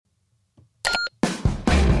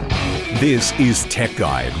This is Tech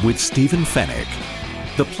Guide with Stephen Fennick,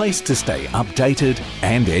 the place to stay updated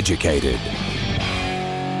and educated.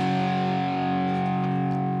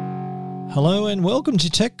 Hello and welcome to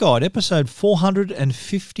Tech Guide, episode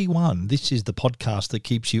 451. This is the podcast that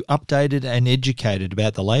keeps you updated and educated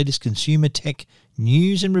about the latest consumer tech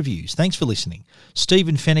news and reviews. Thanks for listening.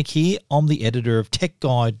 Stephen Fennick here. I'm the editor of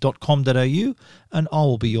techguide.com.au and I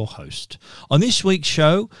will be your host. On this week's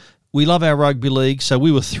show, we love our rugby league, so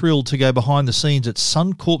we were thrilled to go behind the scenes at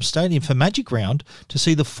Suncorp Stadium for Magic Round to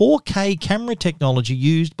see the 4K camera technology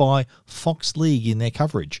used by Fox League in their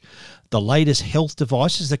coverage, the latest health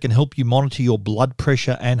devices that can help you monitor your blood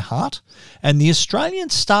pressure and heart, and the Australian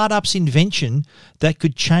startup's invention that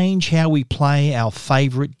could change how we play our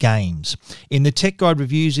favourite games. In the Tech Guide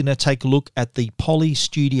reviews, we're going to take a look at the Poly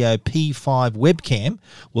Studio P5 webcam.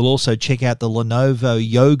 We'll also check out the Lenovo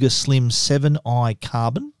Yoga Slim 7i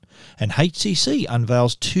Carbon. And HTC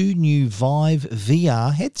unveils 2 new VIVE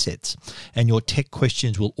VR headsets. And your tech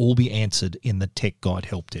questions will all be answered in the Tech Guide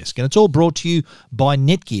Help Desk. And it's all brought to you by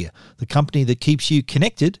Netgear, the company that keeps you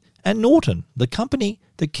connected, and Norton, the company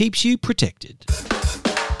that keeps you protected.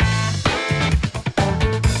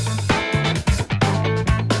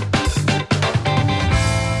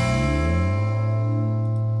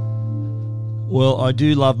 Well, I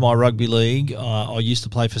do love my rugby league. I used to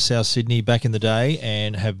play for South Sydney back in the day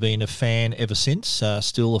and have been a fan ever since.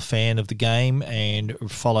 Still a fan of the game and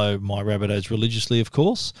follow my Rabbitohs religiously, of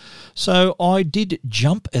course. So I did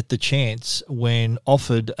jump at the chance when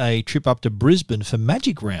offered a trip up to Brisbane for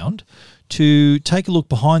Magic Round to take a look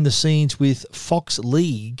behind the scenes with Fox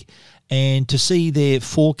League and to see their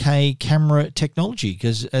 4K camera technology,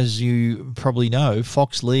 because as you probably know,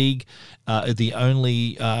 Fox League are the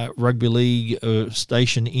only rugby league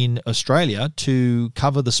station in Australia to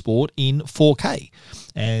cover the sport in 4K.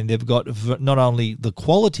 And they've got not only the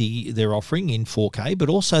quality they're offering in 4K, but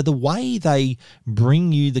also the way they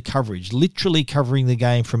bring you the coverage, literally covering the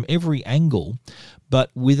game from every angle, but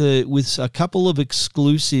with a couple of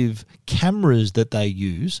exclusive cameras that they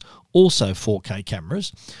use, also 4K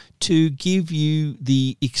cameras, to give you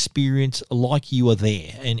the experience like you are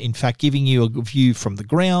there. And in fact, giving you a view from the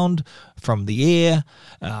ground, from the air,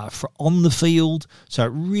 on the field. So it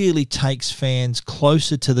really takes fans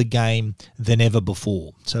closer to the game than ever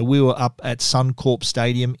before. So we were up at Suncorp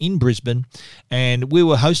Stadium in Brisbane, and we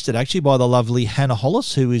were hosted actually by the lovely Hannah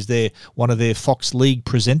Hollis, who is one of their Fox League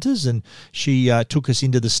presenters, and she took us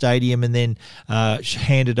into the stadium and then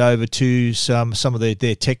handed over to some of their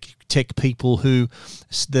tech people who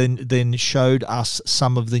then showed us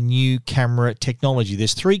some of the new camera technology.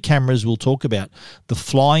 There's 3 cameras we'll talk about. The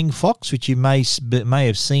Flying Fox, which you may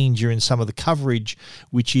have seen during some of the coverage,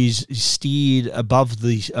 which is steered above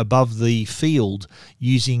the field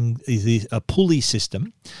using a pulley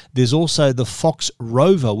system. There's also the Fox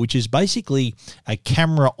Rover, which is basically a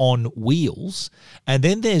camera on wheels. And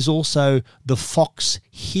then there's also the Fox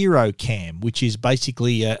Hero Cam, which is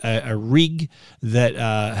basically a rig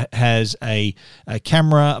that has a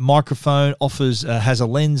camera, a microphone, has a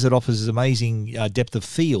lens that offers amazing depth of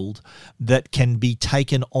field that can be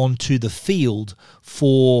taken onto the field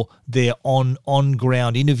for their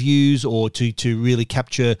on-ground interviews, or to really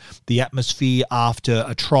capture the atmosphere after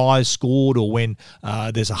a try is scored, or when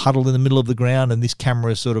there's a huddle in the middle of the ground, and this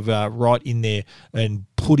camera is sort of right in there and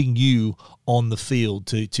putting you on the field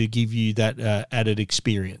to give you that added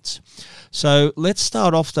experience. So let's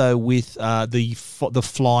start off though with the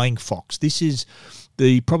Flying Fox. This is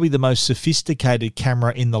probably the most sophisticated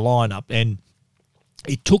camera in the lineup, and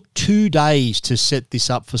it took 2 days to set this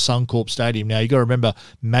up for Suncorp Stadium. Now, you got to remember,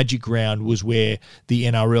 Magic Round was where the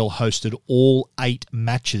NRL hosted all 8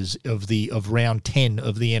 matches of round 10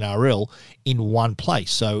 of the NRL in one place.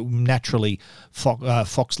 So naturally,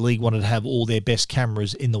 Fox League wanted to have all their best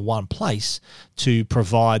cameras in the one place to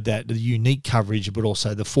provide that unique coverage, but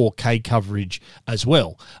also the 4K coverage as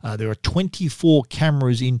well. There are 24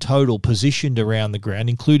 cameras in total positioned around the ground,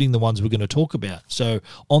 including the ones we're going to talk about. So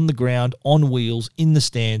on the ground, on wheels, in the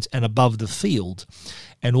stands and above the field.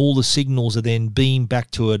 And all the signals are then beamed back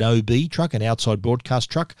to an OB truck, an outside broadcast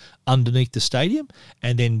truck, underneath the stadium,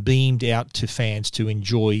 and then beamed out to fans to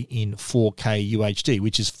enjoy in 4K UHD,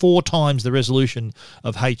 which is 4 times the resolution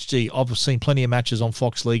of HD. I've seen plenty of matches on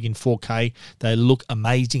Fox League in 4K. They look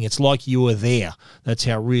amazing. It's like you are there. That's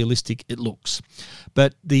how realistic it looks.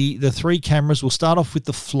 But the 3 cameras, will start off with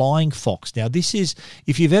the Flying Fox. Now, this is,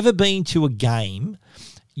 if you've ever been to a game,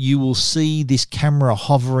 you will see this camera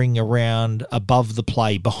hovering around above the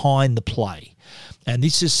play, behind the play. And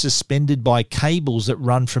this is suspended by cables that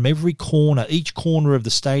run from each corner of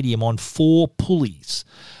the stadium on 4 pulleys.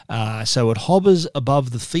 So it hovers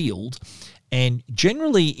above the field and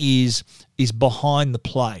generally is behind the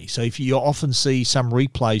play. So if you often see some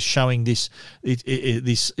replays showing this,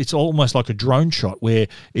 it's almost like a drone shot where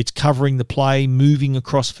it's covering the play, moving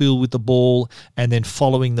across field with the ball, and then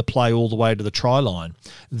following the play all the way to the try line.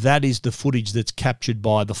 That is the footage that's captured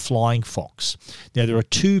by the Flying Fox. Now, there are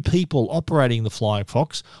 2 people operating the Flying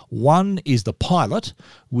Fox. One is the pilot,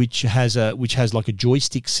 which has like a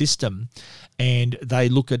joystick system, and they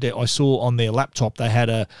look at it. I saw on their laptop they had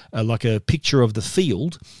a picture of the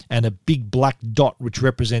field and a big black dot which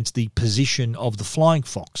represents the position of the Flying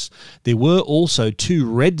Fox. There were also 2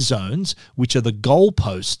 red zones, which are the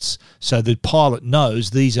goalposts, so the pilot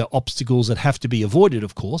knows these are obstacles that have to be avoided,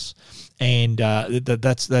 of course, and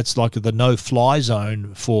that's like the no-fly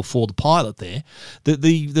zone for the pilot there.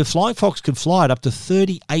 The Flying Fox can fly at up to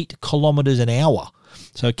 38 kilometres an hour.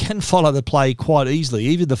 So it can follow the play quite easily.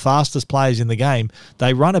 Even the fastest players in the game,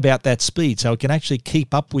 they run about that speed, so it can actually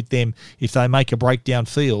keep up with them if they make a breakdown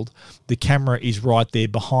field. The camera is right there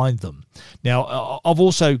behind them. Now, I've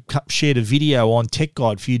also shared a video on Tech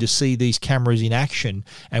Guide for you to see these cameras in action,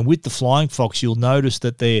 and with the Flying Fox, you'll notice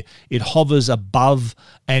that it hovers above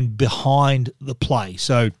and behind the play.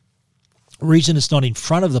 So the reason it's not in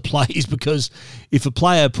front of the play is because if a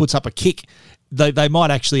player puts up a kick, they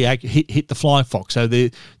might actually hit the Flying Fox. So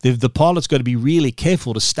the pilot's got to be really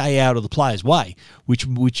careful to stay out of the player's way,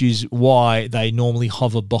 which is why they normally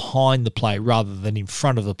hover behind the play rather than in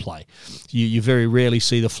front of the play. You very rarely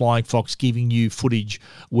see the Flying Fox giving you footage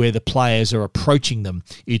where the players are approaching them.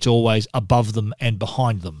 It's always above them and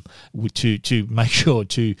behind them to make sure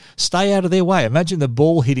to stay out of their way. Imagine the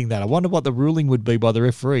ball hitting that. I wonder what the ruling would be by the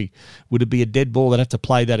referee. Would it be a dead ball? They'd have to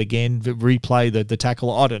play that again, replay the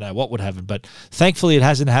tackle. I don't know what would happen, but thankfully it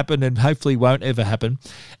hasn't happened and hopefully won't ever happen.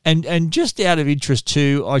 And just out of interest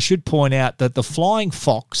too, I should point out that the Flying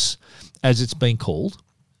Fox, as it's been called,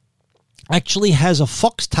 actually has a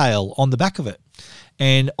foxtail on the back of it.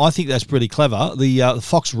 And I think that's pretty clever. The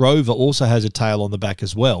Fox Rover also has a tail on the back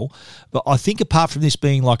as well. But I think apart from this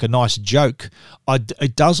being like a nice joke,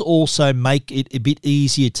 it does also make it a bit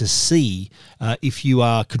easier to see if you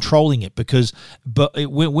are controlling it,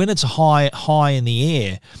 when it's high in the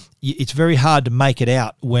air, it's very hard to make it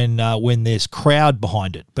out when there's crowd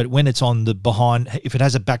behind it. But when it's on the behind, if it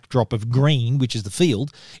has a backdrop of green, which is the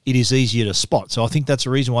field, it is easier to spot. So I think that's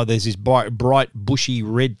the reason why there's this bright, bushy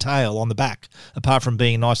red tail on the back. Apart from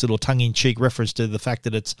being a nice little tongue-in-cheek reference to the fact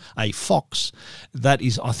that it's a fox, that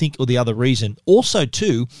is, I think, the other reason. Also,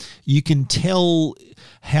 too, you can tell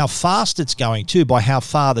how fast it's going too by how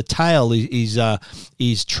far the tail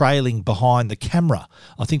is trailing behind the camera.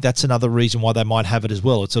 I think that's another reason why they might have it as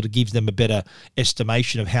well. It sort of gives them a better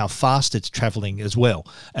estimation of how fast it's traveling as well,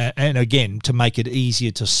 and again to make it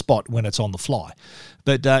easier to spot when it's on the fly.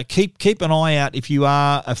 But keep an eye out if you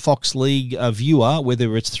are a Fox League viewer,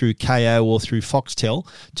 whether it's through KO or through Foxtel.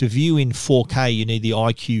 To view in 4K, you need the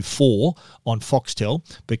IQ4 on Foxtel,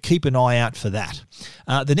 but keep an eye out for that.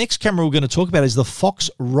 The next camera we're going to talk about is the Fox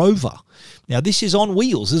Rover. Now, this is on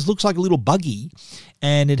wheels. This looks like a little buggy,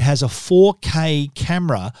 and it has a 4K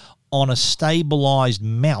camera on a stabilized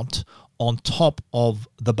mount on top of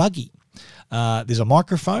the buggy. There's a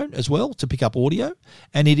microphone as well to pick up audio,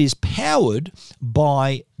 and it is powered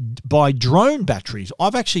by drone batteries.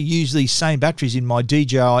 I've actually used these same batteries in my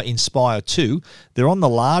DJI Inspire 2. They're on the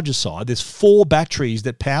larger side. There's 4 batteries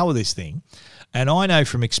that power this thing. And I know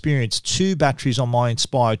from experience, 2 batteries on my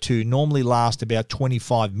Inspire 2 normally last about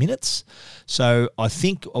 25 minutes. So I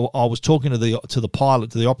think I was talking to the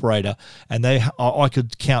pilot, to the operator, and I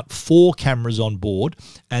could count 4 cameras on board,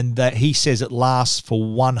 and that he says it lasts for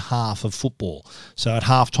one half of football. So at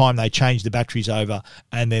halftime they change the batteries over,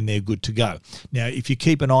 and then they're good to go. Now, if you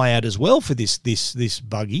keep an eye out as well for this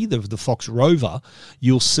buggy, the Fox Rover,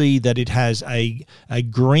 you'll see that it has a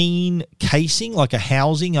green casing, like a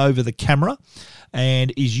housing over the camera,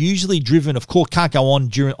 and is usually driven, of course, can't go on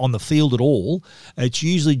the field at all. It's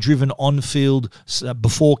usually driven on field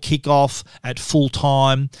before kickoff at full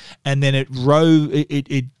time, and then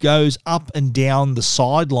it goes up and down the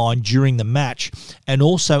sideline during the match, and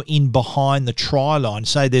also in behind the try line.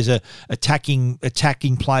 Say there's a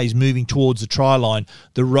attacking plays moving towards the try line,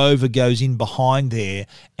 the Rover goes in behind there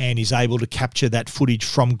and is able to capture that footage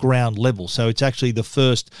from ground level. So it's actually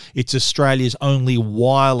it's Australia's only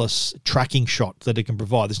wireless tracking shot that it can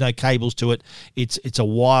provide. There's no cables to it. It's a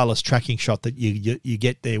wireless tracking shot that you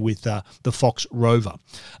get there with the Fox Rover.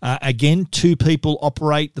 Again, 2 people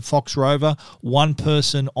operate the Fox Rover, 1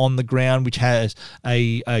 person on the ground, which has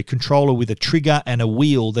a controller with a trigger and a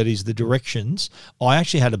wheel that is the directions. I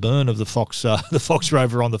actually had a burn of the Fox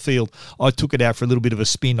Rover on the field. I took it out for a little bit of a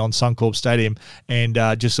spin on Suncorp Stadium and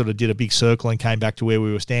just sort of did a big circle and came back to where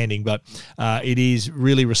we were standing. But it is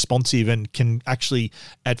really responsive and can actually,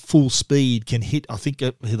 at full speed, can hit, I think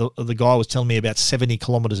the guy was telling me, about 70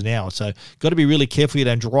 kilometres an hour. So got to be really careful you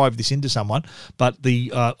don't drive this into someone. But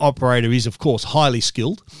the operator is, of course, highly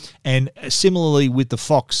skilled. And similarly with the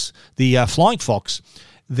Fox, the Flying Fox,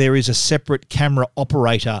 there is a separate camera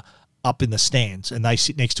operator up in the stands, and they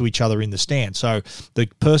sit next to each other in the stand. So the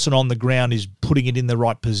person on the ground is putting it in the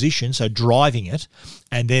right position, so driving it,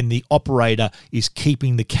 and then the operator is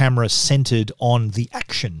keeping the camera centered on the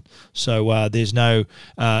action. So there's no,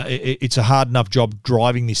 it's a hard enough job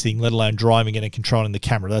driving this thing, let alone driving it and controlling the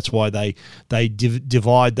camera. That's why they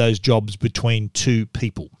divide those jobs between 2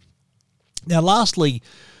 people. Now, lastly,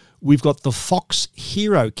 we've got the Fox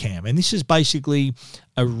Hero Cam, and this is basically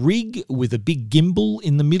a rig with a big gimbal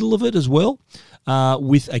in the middle of it as well,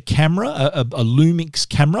 with a camera, a Lumix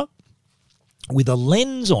camera, with a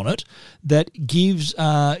lens on it that gives,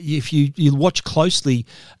 if you watch closely,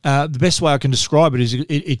 the best way I can describe it is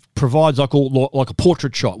it provides like a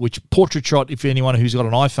portrait shot, which portrait shot, if anyone who's got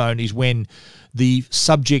an iPhone, is when the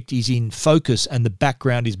subject is in focus and the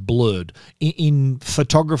background is blurred. In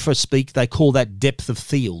photographer speak, they call that depth of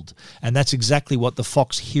field, and that's exactly what the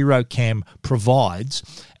Fox Hero Cam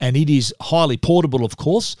provides. And it is highly portable, of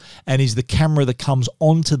course, and is the camera that comes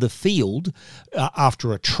onto the field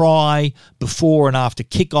after a try, before and after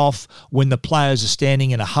kickoff, when the players are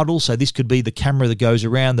standing in a huddle. So this could be the camera that goes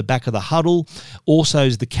around the back of the huddle. Also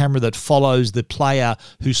is the camera that follows the player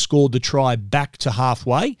who scored the try back to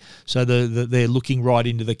halfway. So they're looking right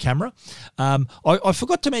into the camera. I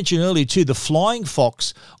forgot to mention earlier too, the Flying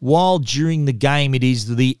Fox, while during the game it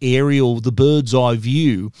is the aerial, the bird's eye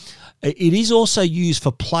view, it is also used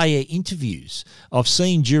for player interviews. I've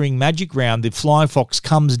seen during Magic Round, the Flying Fox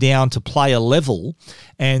comes down to player level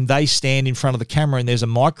and they stand in front of the camera and there's a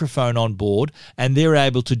microphone on board and they're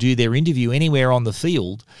able to do their interview anywhere on the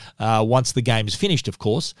field once the game is finished, of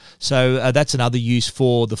course. So that's another use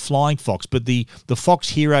for the Flying Fox. But the Fox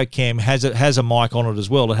Hero Cam has a mic on it as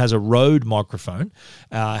well. It has a Rode microphone,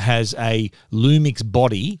 has a Lumix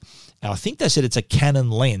body. I think they said it's a Canon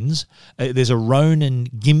lens. There's a Ronin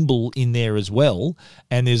gimbal in there as well,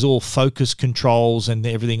 and there's all focus controls and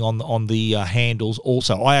everything on the handles.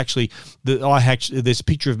 Also, there's a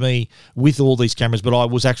picture of me with all these cameras, but I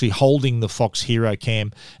was actually holding the Fox Hero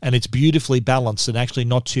Cam, and it's beautifully balanced and actually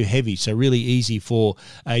not too heavy. So really easy for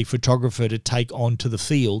a photographer to take onto the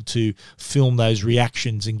field to film those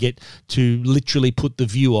reactions and get to literally put the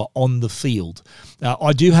viewer on the field.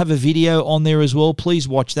 I do have a video on there as well. Please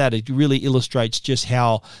watch that. It really illustrates just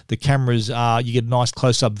how the cameras are. You get a nice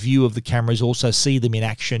close-up view of the cameras, also see them in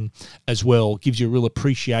action as well. It gives you a real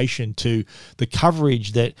appreciation to the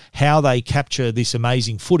coverage, that how they capture this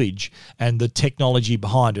amazing footage and the technology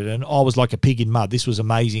behind it. And I was like a pig in mud. This was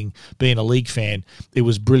amazing. Being a league fan, it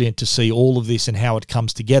was brilliant to see all of this and how it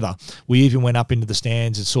comes together. We even went up into the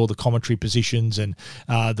stands and saw the commentary positions, and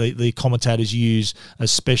the commentators use a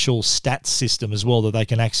special stats system as well that they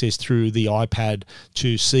can access through the iPad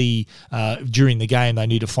to see during the game. They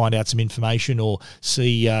need to find out some information or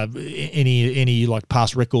see any like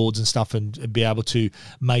past records and stuff, and be able to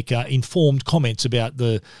make informed comments about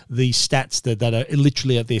the stats that are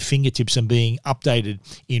literally at their fingertips and being updated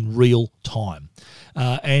in real time.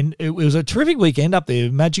 And it was a terrific weekend up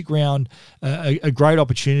there. Magic Round, a great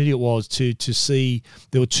opportunity it was to see.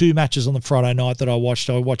 There were 2 matches on the Friday night that I watched.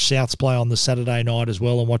 I watched Souths play on the Saturday night as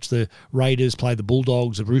well, and watched the Raiders play the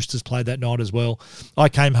Bulldogs. The Roosters played that night as well. I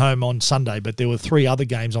came home on Sunday, but there were 3 other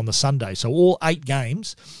games on the Sunday. So all 8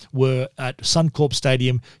 games were at Suncorp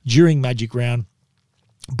Stadium during Magic Round.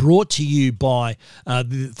 Brought to you by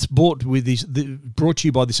this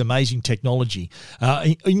amazing technology.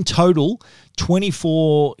 In total,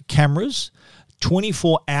 24 cameras,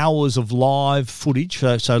 24 hours of live footage,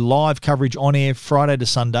 so live coverage on air Friday to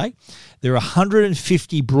Sunday. There are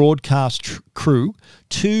 150 broadcast crew,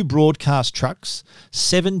 2 broadcast trucks,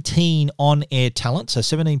 17 on-air talent, so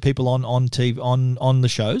 17 people on TV on the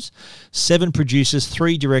shows, 7 producers,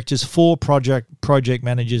 3 directors, 4 project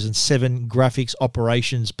managers, and 7 graphics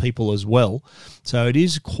operations people as well. So it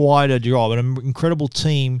is quite a job, and an incredible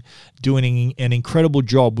team doing an incredible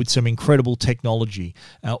job with some incredible technology.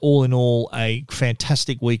 All in all, a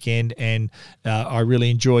fantastic weekend, and I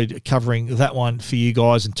really enjoyed covering that one for you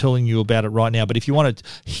guys and telling you about about it right now. But if you want to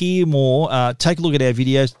hear more, take a look at our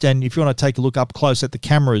videos. And if you want to take a look up close at the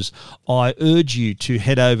cameras, I urge you to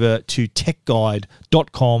head over to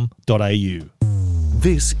techguide.com.au.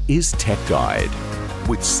 This is Tech Guide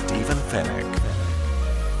with Stephen Fenech.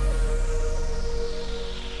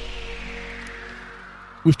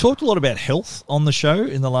 We've talked a lot about health on the show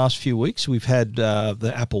in the last few weeks. We've had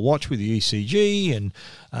the Apple Watch with the ECG and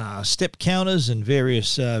step counters and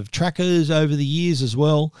various trackers over the years as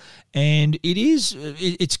well. And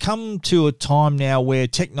it's come to a time now where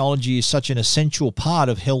technology is such an essential part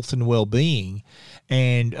of health and well-being.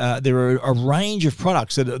 And there are a range of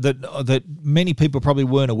products that many people probably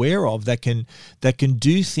weren't aware of that can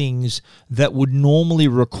do things that would normally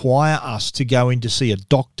require us to go in to see a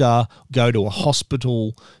doctor, go to a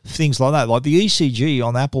hospital, things like that. Like the ECG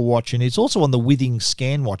on the Apple Watch, and it's also on the Withings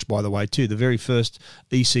Scan Watch, by the way, too. The very first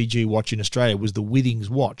ECG watch in Australia was the Withings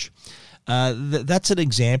watch. That's an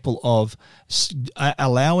example of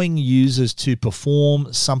allowing users to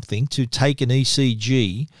perform something, to take an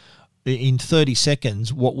ECG in 30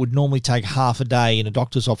 seconds, what would normally take half a day in a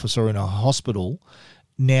doctor's office or in a hospital.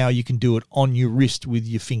 Now you can do it on your wrist with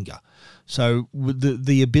your finger. So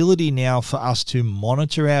the ability now for us to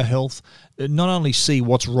monitor our health, not only see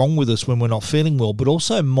what's wrong with us when we're not feeling well, but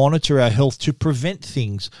also monitor our health to prevent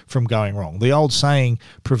things from going wrong. The old saying,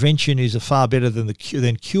 prevention is far better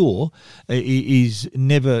than cure, is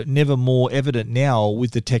never more evident now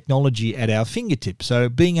with the technology at our fingertips. So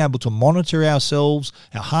being able to monitor ourselves,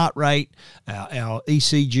 our heart rate, our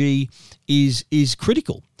ECG is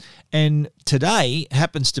critical. And today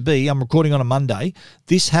happens to be, I'm recording on a Monday,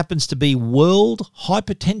 this happens to be World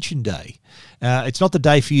Hypertension Day. It's not the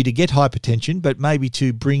day for you to get hypertension, but maybe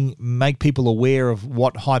to make people aware of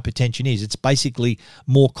what hypertension is. It's basically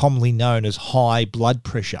more commonly known as high blood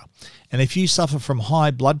pressure. And if you suffer from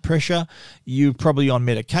high blood pressure, you're probably on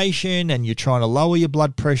medication and you're trying to lower your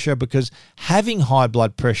blood pressure, because having high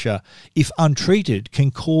blood pressure, if untreated,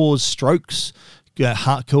 can cause strokes,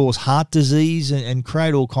 cause heart disease, and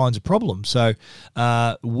create all kinds of problems. So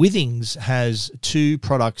Withings has two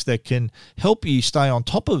products that can help you stay on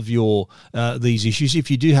top of your these issues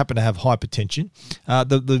if you do happen to have hypertension.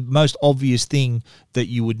 The most obvious thing that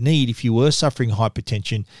you would need if you were suffering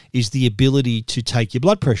hypertension is the ability to take your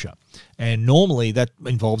blood pressure. And normally that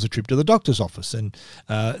involves a trip to the doctor's office, and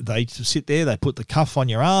they sit there, they put the cuff on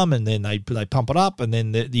your arm, and then they pump it up, and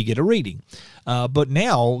then you get a reading. But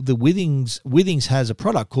now the Withings has a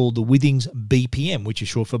product called the Withings BPM, which is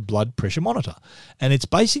short for blood pressure monitor. And it's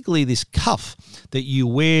basically this cuff that you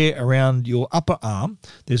wear around your upper arm.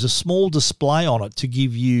 There's a small display on it to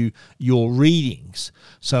give you your readings.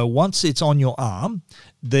 So once it's on your arm,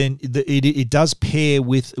 then it does pair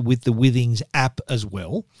with the Withings app as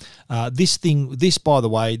well. This by the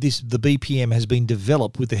way, the BPM has been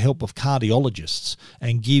developed with the help of cardiologists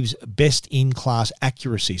and gives best-in-class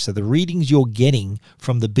accuracy. So the readings you're getting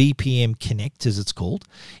from the BPM Connect, as it's called,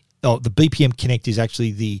 the BPM Connect is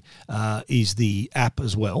actually the app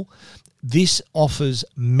as well. This offers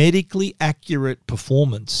medically accurate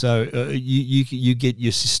performance. So you get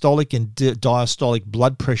your systolic and diastolic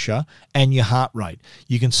blood pressure and your heart rate.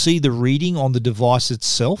 You can see the reading on the device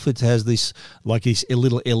itself. It has this a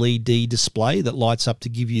little LED display that lights up to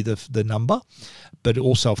give you the number. But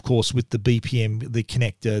also, of course, with the BPM, the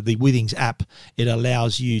Connect, the Withings app, it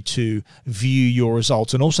allows you to view your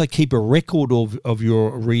results and also keep a record of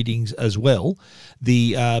your readings as well.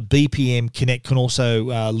 The BPM Connect can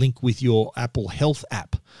also link with your Apple Health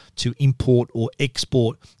app to import or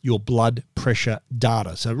export your blood pressure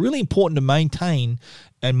data. So really important to maintain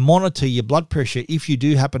and monitor your blood pressure. If you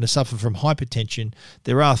do happen to suffer from hypertension,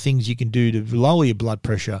 there are things you can do to lower your blood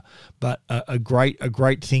pressure, but a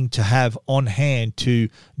great thing to have on hand to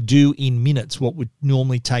do in minutes what would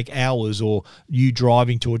normally take hours, or you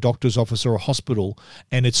driving to a doctor's office or a hospital.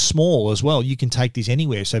 And it's small as well. You can take this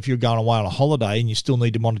anywhere. So if you're going away on a holiday and you still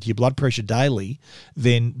need to monitor your blood pressure daily,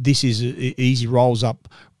 then this is easy, rolls up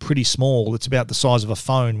pretty small. It's about the size of a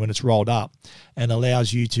phone when it's rolled up, and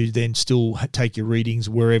allows you to then still take your readings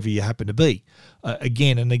wherever you happen to be.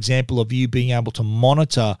 Again, an example of you being able to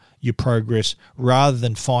monitor your progress rather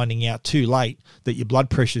than finding out too late that your blood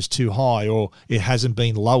pressure is too high or it hasn't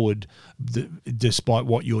been lowered despite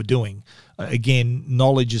what you're doing. Again,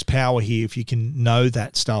 knowledge is power here. If you can know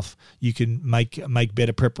that stuff, you can make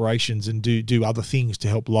better preparations and do other things to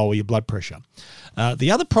help lower your blood pressure. The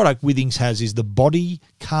other product Withings has is the body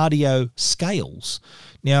cardio scales.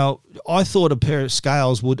 Now, I thought a pair of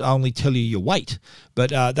scales would only tell you your weight, but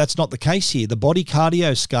that's not the case here. The body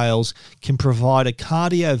cardio scales can provide a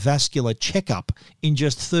cardiovascular checkup in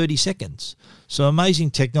just 30 seconds. So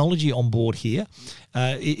amazing technology on board here.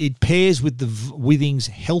 It pairs with the Withings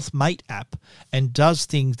Health Mate app and does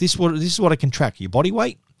things. This is what it can track: your body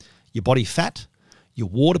weight, your body fat, your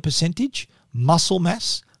water percentage, muscle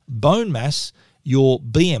mass, bone mass, your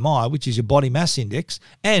BMI, which is your body mass index,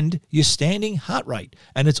 and your standing heart rate.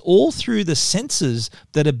 And it's all through the sensors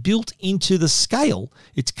that are built into the scale.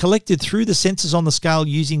 It's collected through the sensors on the scale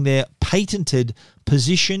using their patented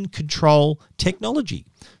position control technology.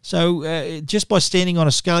 So just by standing on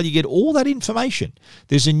a scale, you get all that information.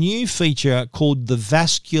 There's a new feature called the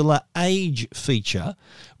vascular age feature,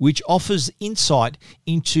 which offers insight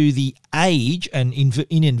into the age, and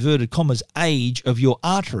in inverted commas, age of your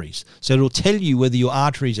arteries. So it'll tell you whether your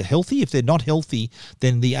arteries are healthy. If they're not healthy,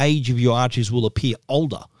 then the age of your arteries will appear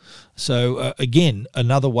older. So again,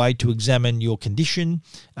 another way to examine your condition,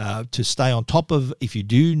 to stay on top of if you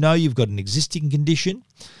do know you've got an existing condition.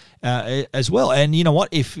 As well. And you know what?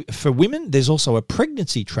 If for women, there's also a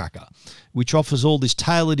pregnancy tracker, which offers all this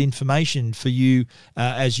tailored information for you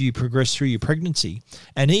as you progress through your pregnancy.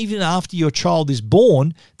 And even after your child is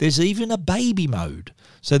born, there's even a baby mode.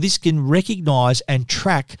 So this can recognize and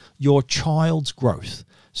track your child's growth.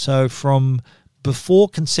 So from before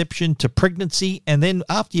conception to pregnancy, and then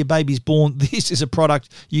after your baby's born, this is a product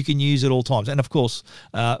you can use at all times. And of course,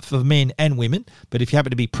 for men and women, but if you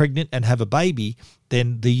happen to be pregnant and have a baby,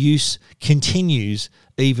 then the use continues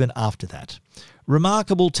even after that.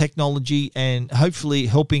 Remarkable technology, and hopefully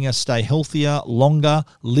helping us stay healthier, longer,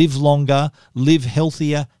 live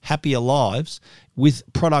healthier, happier lives. With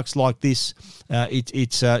products like this,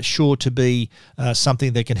 it's sure to be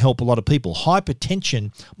something that can help a lot of people.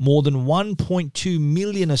 Hypertension, more than 1.2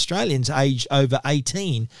 million Australians aged over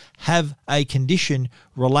 18 have a condition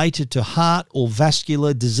related to heart or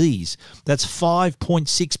vascular disease. That's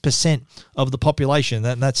 5.6% of the population.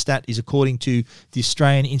 That stat is according to the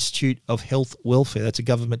Australian Institute of Health Welfare. That's a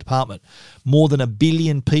government department. More than 1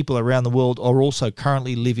 billion people around the world are also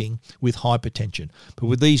currently living with hypertension. But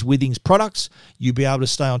with these Withings products, you'll be able to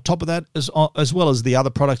stay on top of that, as well as the other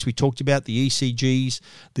products we talked about, the ECGs,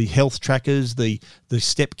 the health trackers, the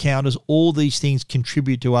step counters. All these things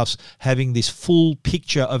contribute to us having this full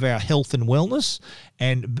picture of our health and wellness,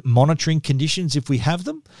 and monitoring conditions if we have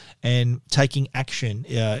them, and taking action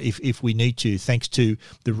if we need to, thanks to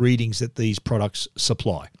the readings that these products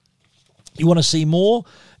supply. You want to see more?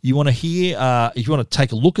 You want to hear? If you want to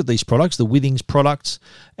take a look at these products, the Withings products,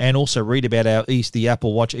 and also read about the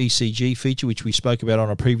Apple Watch ECG feature, which we spoke about on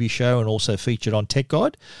a previous show and also featured on Tech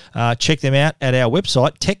Guide, check them out at our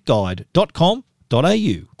website,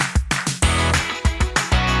 techguide.com.au.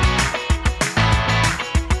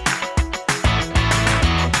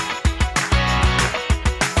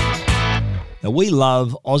 Now, we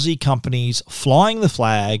love Aussie companies flying the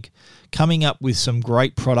flag, coming up with some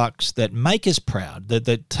great products that make us proud,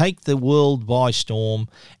 that take the world by storm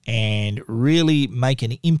and really make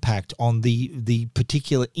an impact on the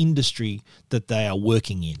particular industry that they are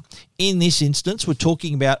working in. In this instance, we're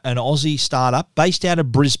talking about an Aussie startup based out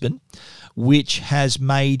of Brisbane, which has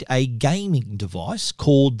made a gaming device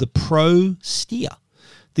called the Pro Steer.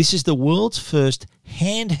 This is the world's first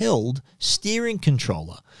handheld steering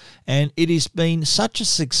controller, and it has been such a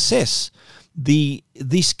success.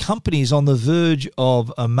 This company is on the verge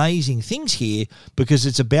of amazing things here because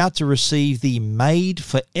it's about to receive the Made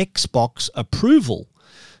for Xbox approval.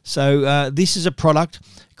 So this is a product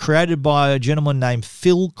created by a gentleman named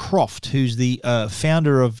Phil Croft, who's the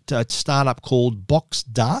founder of a startup called Box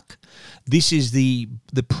Dark. This is the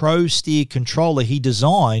Pro Steer controller he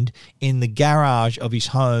designed in the garage of his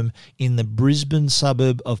home in the Brisbane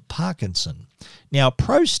suburb of Parkinson. Now,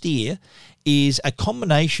 Pro Steer is a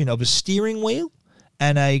combination of a steering wheel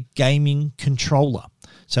and a gaming controller.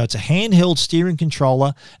 So it's a handheld steering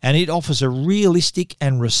controller, and it offers a realistic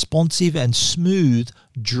and responsive and smooth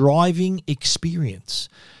driving experience.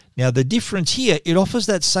 Now, the difference here, it offers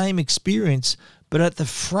that same experience, but at the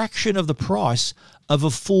fraction of the price of a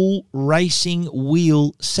full racing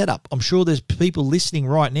wheel setup. I'm sure there's people listening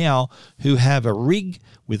right now who have a rig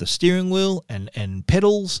with a steering wheel and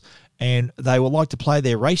pedals, and they would like to play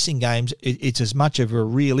their racing games. It's as much of a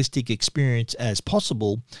realistic experience as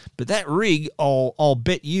possible. But that rig, I'll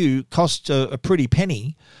bet you, costs a pretty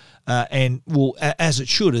penny, and well, as it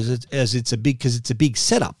should, because it's a big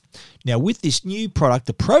setup. Now, with this new product,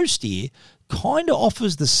 the Pro Steer kind of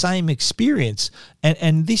offers the same experience.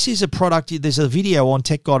 And this is a product, there's a video on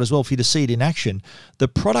Tech Guide as well for you to see it in action. The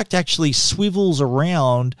product actually swivels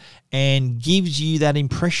around and gives you that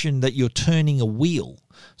impression that you're turning a wheel.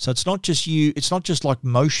 So it's not just like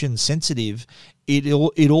motion sensitive.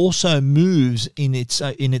 It also moves in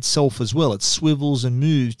itself as well. It swivels and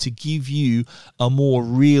moves to give you a more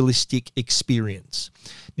realistic experience.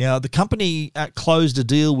 Now, the company closed a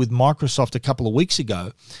deal with Microsoft a couple of weeks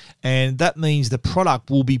ago, and that means the product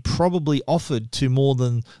will be probably offered to more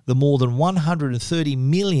than 130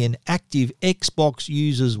 million active Xbox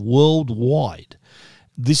users worldwide.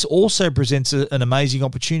 This also presents an amazing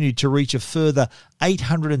opportunity to reach a further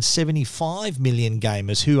 875 million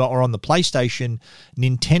gamers who are on the PlayStation,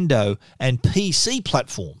 Nintendo, and PC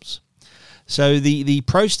platforms. So the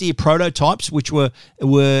ProSteer prototypes, which were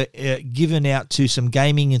given out to some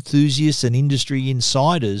gaming enthusiasts and industry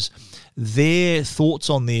insiders, their thoughts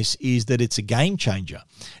on this is that it's a game changer.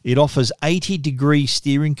 It offers 80-degree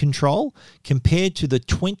steering control compared to the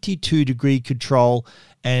 22-degree control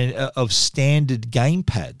and of standard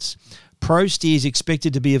gamepads. ProSteer is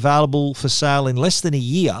expected to be available for sale in less than a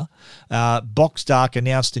year. Boxdark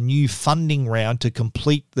announced a new funding round to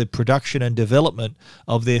complete the production and development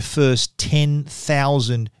of their first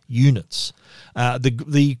 10,000 units.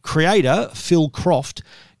 The creator, Phil Croft,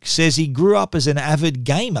 says he grew up as an avid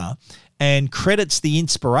gamer and credits the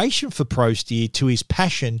inspiration for ProSteer to his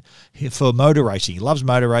passion for motor racing. He loves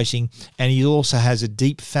motor racing, and he also has a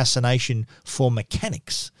deep fascination for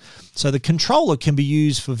mechanics. So the controller can be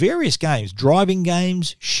used for various games, driving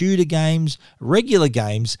games, shooter games, regular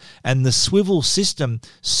games, and the swivel system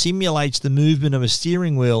simulates the movement of a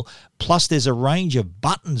steering wheel. Plus, there's a range of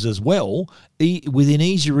buttons as well within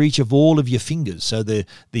easy reach of all of your fingers. So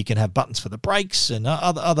you can have buttons for the brakes and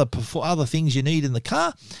other things you need in the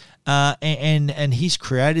car. And he's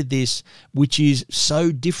created this, which is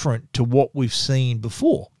so different to what we've seen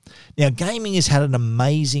before. Now, gaming has had an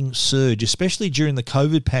amazing surge, especially during the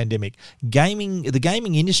COVID pandemic. The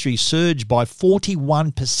gaming industry surged by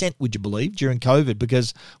 41%, would you believe, during COVID,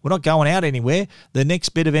 because we're not going out anywhere. The next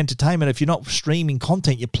bit of entertainment, if you're not streaming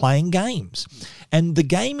content, you're playing games. And the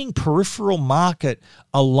gaming peripheral market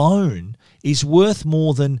alone is worth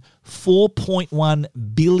more than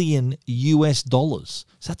 $4.1 billion US.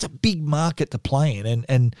 So that's a big market to play in,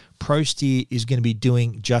 and ProSteer is going to be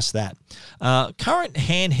doing just that. Current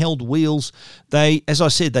handheld wheels, as I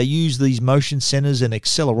said, they use these motion sensors and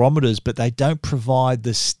accelerometers, but they don't provide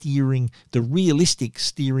the realistic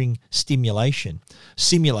steering simulation,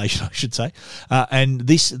 I should say. And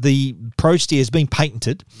the ProSteer has been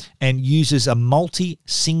patented and uses a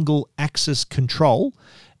multi-single axis control.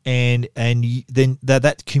 And then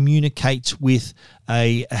that communicates with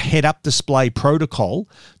a head-up display protocol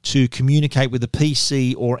to communicate with the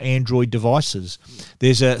PC or Android devices.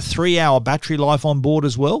 There's a 3-hour battery life on board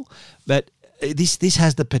as well, but this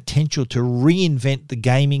has the potential to reinvent the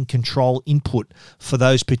gaming control input for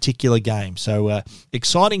those particular games. So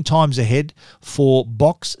exciting times ahead for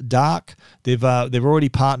Boxdark. They've already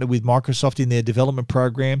partnered with Microsoft in their development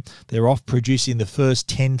program. They're off producing the first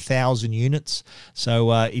 10,000 units.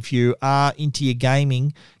 So if you are into your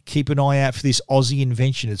gaming, keep an eye out for this Aussie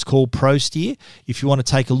invention. It's called ProSteer. If you want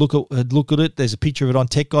to take a look at it, there's a picture of it on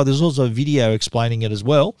Tech Guide. There's also a video explaining it as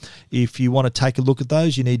well. If you want to take a look at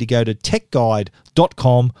those, you need to go to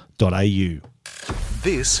techguide.com.au.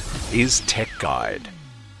 This is Tech Guide.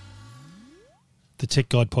 The Tech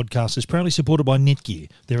Guide podcast is proudly supported by Netgear.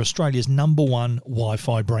 They're Australia's #1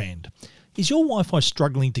 Wi-Fi brand. Is your Wi-Fi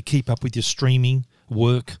struggling to keep up with your streaming,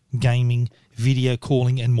 work, gaming, video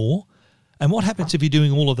calling and more? And what happens if you're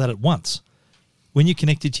doing all of that at once? When you're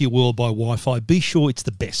connected to your world by Wi-Fi, be sure it's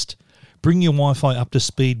the best. Bring your Wi-Fi up to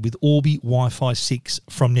speed with Orbi Wi-Fi 6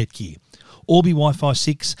 from Netgear. Orbi Wi-Fi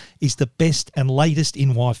 6 is the best and latest in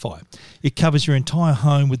Wi-Fi. It covers your entire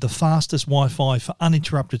home with the fastest Wi-Fi for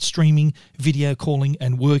uninterrupted streaming, video calling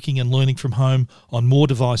and working and learning from home on more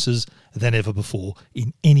devices than ever before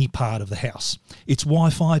in any part of the house. It's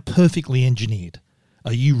Wi-Fi perfectly engineered.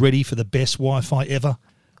 Are you ready for the best Wi-Fi ever?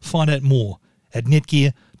 Find out more at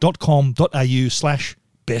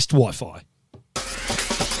netgear.com.au/best Wi-Fi.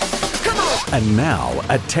 And now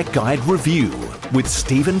a Tech Guide review with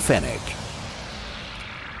Stephen Fennick.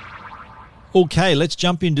 Okay, let's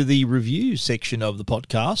jump into the review section of the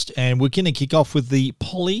podcast, and we're going to kick off with the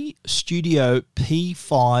Poly Studio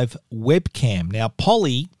P5 webcam. Now,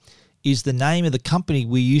 Poly is the name of the company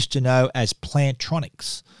we used to know as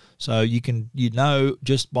Plantronics. So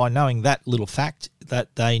just by knowing that little fact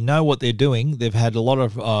that they know what they're doing. They've had a lot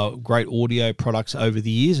of great audio products over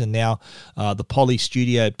the years, and now the Poly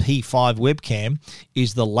Studio P5 webcam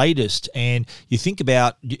is the latest. And you think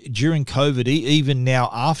about during COVID, even now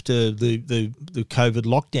after the COVID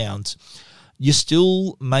lockdowns, you're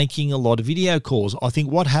still making a lot of video calls. I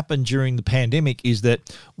think what happened during the pandemic is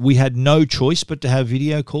that we had no choice but to have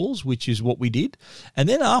video calls, which is what we did. And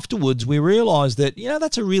then afterwards, we realized that,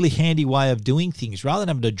 that's a really handy way of doing things. Rather than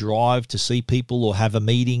having to drive to see people or have a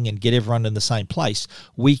meeting and get everyone in the same place,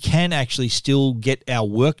 we can actually still get our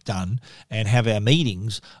work done and have our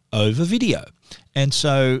meetings over video. And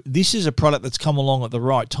so this is a product that's come along at the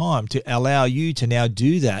right time to allow you to now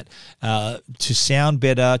do that, to sound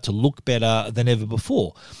better, to look better than ever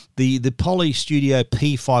before. The Poly Studio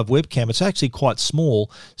P5 webcam, it's actually quite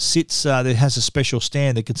small, it has a special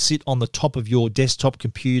stand that can sit on the top of your desktop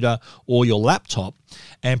computer or your laptop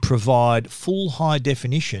and provide full high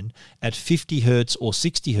definition at 50 hertz or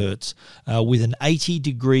 60 hertz with an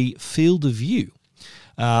 80-degree field of view.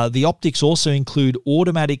 The optics also include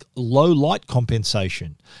automatic low light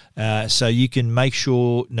compensation. So you can make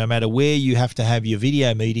sure no matter where you have to have your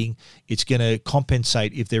video meeting, it's going to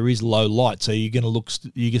compensate if there is low light. So you're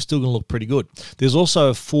still going to look pretty good. There's also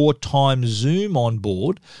a 4x zoom on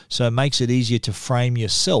board, so it makes it easier to frame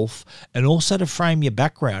yourself and also to frame your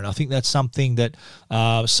background. I think that's something that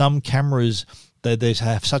some cameras, they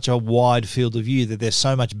have such a wide field of view that there's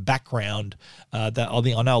so much background that I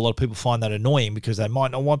know a lot of people find that annoying because they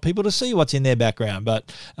might not want people to see what's in their background.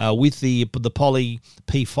 But with the Poly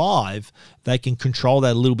P5, they can control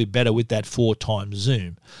that a little bit better with that 4x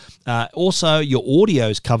zoom. Also, your audio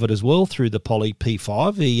is covered as well through the Poly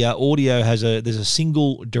P5. The audio there's a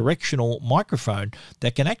single directional microphone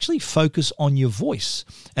that can actually focus on your voice,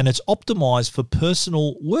 and it's optimized for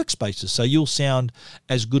personal workspaces, so you'll sound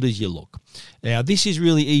as good as you look. Now, this is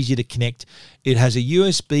really easy to connect. It has a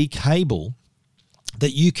USB cable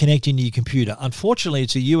that you connect into your computer. Unfortunately,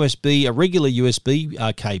 it's a regular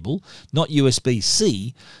USB cable, not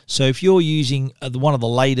USB-C. So if you're using one of the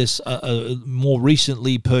latest, more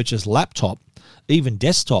recently purchased laptop, even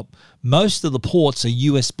desktop, most of the ports are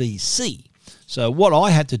USB-C. So what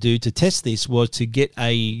I had to do to test this was to get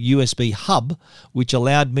a USB hub, which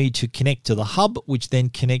allowed me to connect to the hub, which then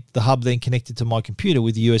connected to my computer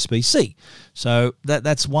with USB-C. So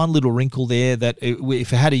that's one little wrinkle there, that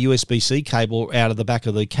if it had a USB-C cable out of the back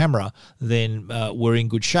of the camera, then we're in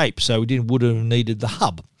good shape. So we would have needed the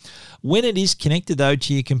hub. When it is connected, though,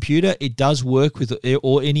 to your computer, it does work with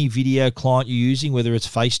or any video client you're using, whether it's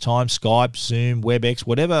FaceTime, Skype, Zoom, WebEx,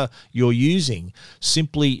 whatever you're using.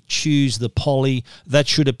 Simply choose the Poly. That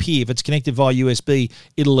should appear. If it's connected via USB,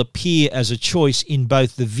 it'll appear as a choice in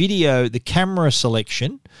both the camera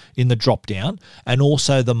selection in the drop-down, and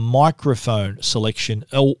also the microphone selection.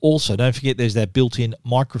 Also, don't forget there's that built-in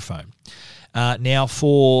microphone. Now,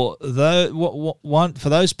 for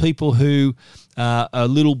those people who are a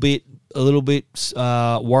little bit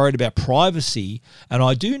worried about privacy, and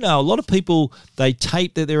I do know a lot of people, they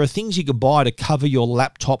tape that there are things you can buy to cover your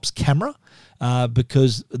laptop's camera.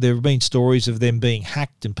 Because there have been stories of them being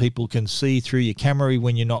hacked and people can see through your camera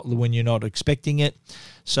when you're not expecting it.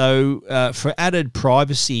 So for added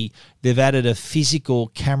privacy, they've added a physical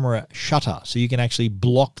camera shutter, so you can actually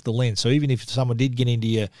block the lens. So even if someone did get into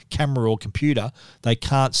your camera or computer, they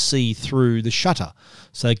can't see through the shutter.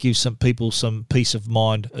 So it gives some people some peace of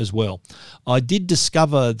mind as well. I did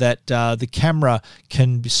discover that the camera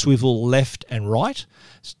can swivel left and right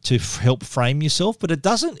to help frame yourself, but it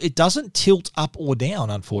doesn't tilt up or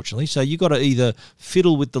down, unfortunately. So you've got to either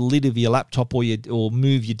fiddle with the lid of your laptop or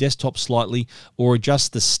move your desktop slightly, or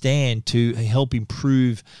adjust the stand to help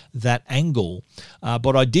improve that angle.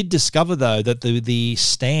 But I did discover, though, that the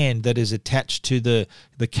stand that is attached to the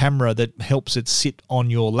camera that helps it sit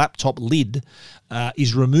on your laptop lid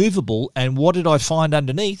is removable. And what did I find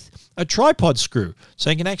underneath? A tripod screw. So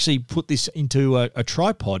you can actually put this into a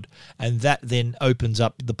tripod, and that then opens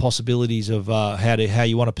up the possibilities of how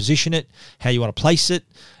you want to position it, how you want to place it,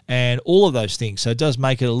 and all of those things. So it does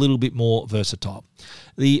make it a little bit more versatile.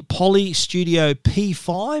 The Poly Studio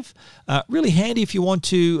P5, really handy if you want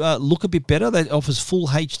to look a bit better. That offers full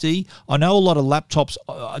HD. I know a lot of laptops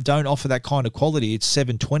don't offer that kind of quality. It's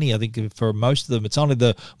 720, I think, for most of them. It's only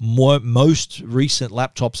the most recent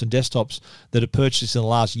laptops and desktops that are purchased in the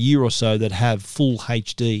last year or so that have full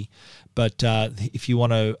HD. But if you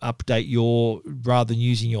want to update rather than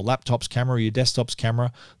using your laptop's camera or your desktop's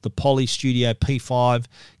camera, the Poly Studio P5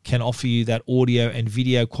 can offer you that audio and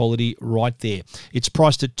video quality right there. It's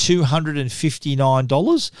priced at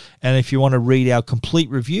 $259, and if you want to read our complete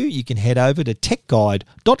review, you can head over to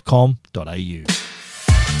techguide.com.au.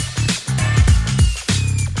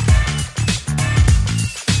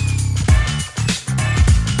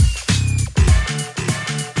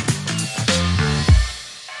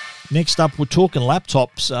 Next up, we're talking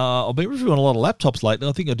laptops. I've been reviewing a lot of laptops lately.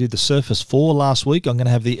 I think I did the Surface 4 last week. I'm going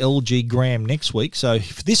to have the LG Gram next week. So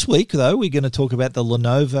this week, though, we're going to talk about the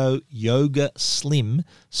Lenovo Yoga Slim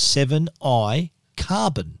 7i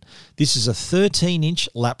Carbon. This is a 13-inch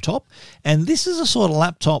laptop, and this is a sort of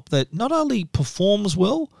laptop that not only performs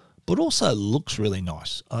well, but also looks really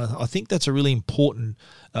nice. I think that's a really important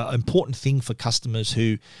thing for customers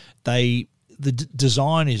who the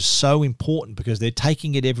design is so important because they're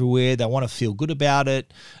taking it everywhere. They want to feel good about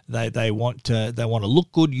it. They want to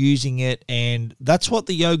look good using it, and that's what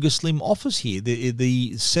the Yoga Slim offers here.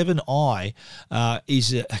 The 7i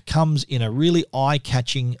comes in a really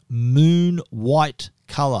eye-catching moon white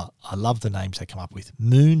color. I love the names they come up with.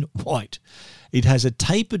 Moon white. It has a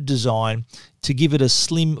tapered design to give it a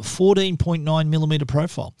slim 14.9 millimeter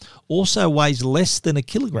profile. Also weighs less than a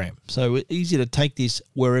kilogram, so easy to take this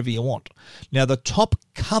wherever you want. Now, the top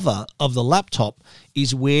cover of the laptop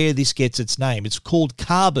is where this gets its name. It's called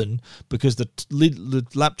Carbon because the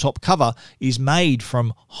laptop cover is made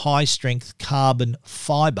from high-strength carbon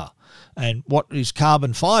fiber. And what is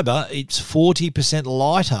carbon fiber? It's 40%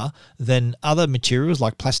 lighter than other materials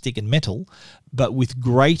like plastic and metal, but with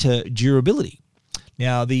greater durability.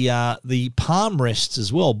 Now, the palm rests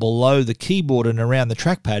as well below the keyboard and around the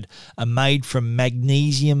trackpad are made from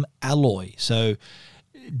magnesium alloy. So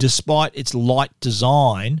despite its light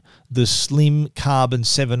design, the Slim Carbon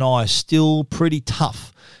 7i is still pretty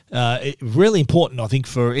tough. Really important, I think,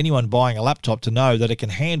 for anyone buying a laptop to know that it can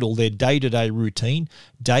handle their day-to-day routine,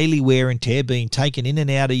 daily wear and tear, being taken in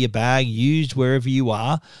and out of your bag, used wherever you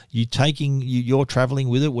are, you're traveling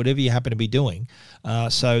with it, whatever you happen to be doing.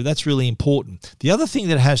 So that's really important. The other thing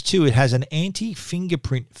that it has too, it has an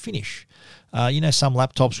anti-fingerprint finish. Some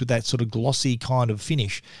laptops with that sort of glossy kind of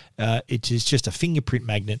finish, it is just a fingerprint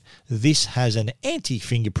magnet. This has an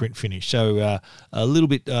anti-fingerprint finish, so a little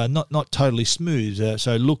bit not totally smooth.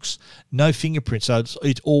 So it looks no fingerprint, so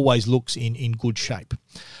it always looks in good shape.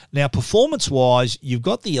 Now, performance-wise, you've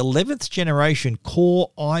got the 11th generation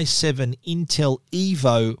Core i7 Intel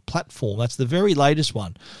Evo platform. That's the very latest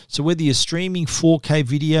one. So whether you're streaming 4K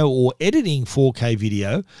video or editing 4K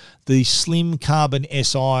video, the Slim Carbon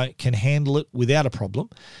SI can handle it without a problem.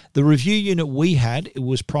 The review unit we had, it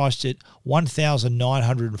was priced at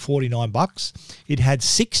 $1,949. It had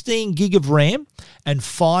 16 gig of RAM and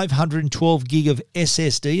 512 gig of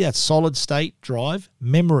SSD, that's solid state drive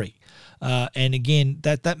memory. And again,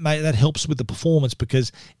 that helps with the performance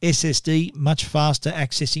because SSD, much faster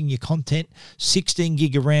accessing your content. 16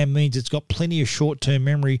 gig of RAM means it's got plenty of short-term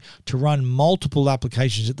memory to run multiple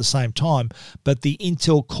applications at the same time. But the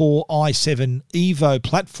Intel Core i7 Evo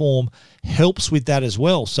platform helps with that as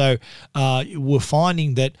well. So we're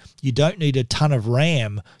finding that you don't need a ton of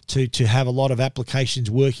RAM to have a lot of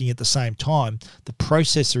applications working at the same time. The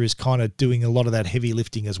processor is kind of doing a lot of that heavy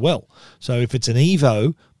lifting as well. So if it's an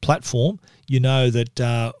Evo platform, you know that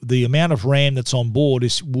the amount of RAM that's on board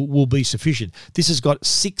will be sufficient. This has got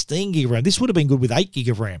 16 gig of RAM. This would have been good with 8 gig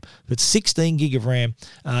of RAM, but 16 gig of RAM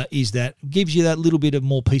gives you that little bit of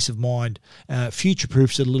more peace of mind,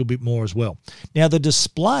 future-proofs it a little bit more as well. Now, the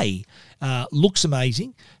display looks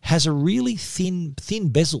amazing, has a really thin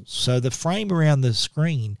bezel, so the frame around the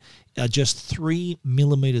screen are just 3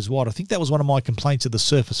 millimeters wide. I think that was one of my complaints of the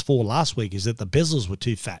Surface 4 last week, is that the bezels were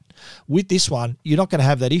too fat. With this one, you're not going to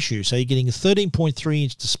have that issue. So you're getting a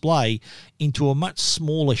 13.3-inch display into a much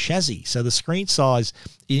smaller chassis. So the screen size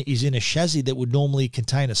is in a chassis that would normally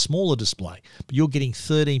contain a smaller display, but you're getting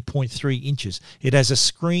 13.3 inches. It has a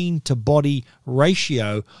screen-to-body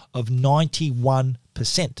ratio of 91%.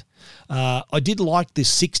 I did like this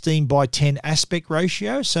 16 by 10 aspect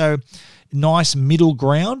ratio, so nice middle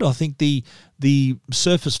ground. I think the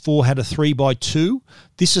Surface 4 had a 3 by 2.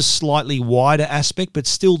 This is slightly wider aspect, but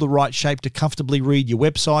still the right shape to comfortably read your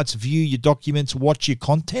websites, view your documents, watch your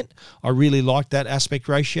content. I really like that aspect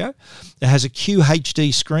ratio. It has a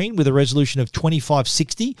QHD screen with a resolution of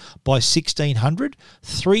 2560 by 1600,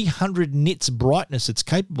 300 nits brightness it's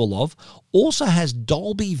capable of. Also has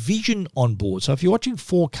Dolby Vision on board. So if you're watching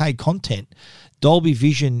 4K content, Dolby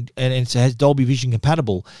Vision, and it has Dolby Vision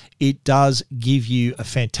compatible, it does give you a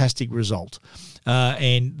fantastic result.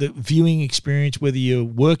 And the viewing experience, whether you're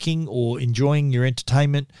working or enjoying your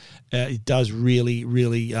entertainment, it does really,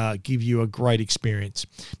 really give you a great experience.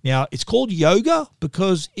 Now, it's called yoga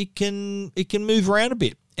because it can move around a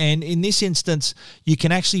bit. And in this instance, you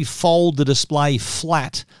can actually fold the display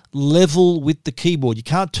flat, level with the keyboard. You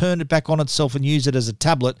can't turn it back on itself and use it as a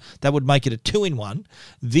tablet. That would make it a 2-in-1.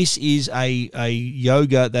 This is a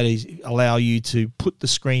yoga that is allow you to put the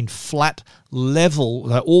screen flat,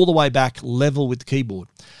 level, all the way back, level with the keyboard.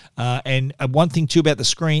 And one thing too about the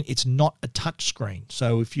screen, it's not a touch screen.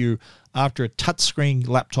 So if you're after a touch screen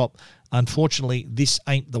laptop, unfortunately, this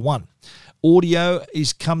ain't the one. Audio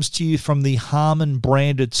comes to you from the Harman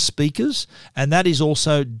branded speakers, and that is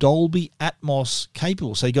also Dolby Atmos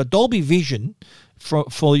capable. So you got Dolby Vision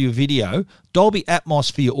for your video, Dolby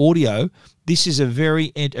Atmos for your audio. This is a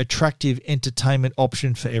very attractive entertainment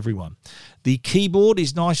option for everyone. The keyboard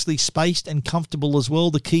is nicely spaced and comfortable as well.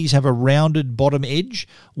 The keys have a rounded bottom edge,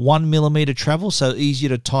 1mm travel, so easier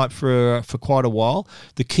to type for quite a while.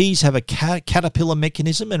 The keys have a caterpillar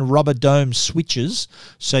mechanism and rubber dome switches,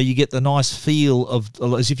 so you get the nice feel of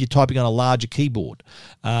as if you're typing on a larger keyboard.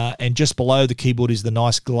 And just below the keyboard is the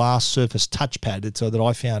nice glass surface touchpad that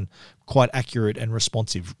I found quite accurate and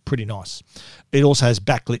responsive. Pretty nice. It also has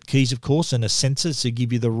backlit keys, of course, and a sensor to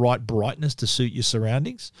give you the right brightness to suit your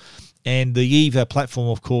surroundings. And the Eva platform,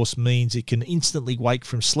 of course, means it can instantly wake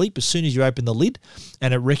from sleep as soon as you open the lid,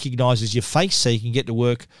 and it recognises your face so you can get to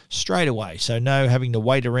work straight away. So no having to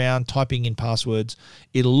wait around, typing in passwords.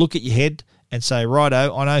 It'll look at your head and say,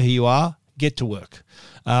 righto, I know who you are, get to work.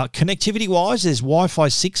 Connectivity-wise, there's Wi-Fi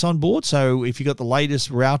 6 on board, so if you've got the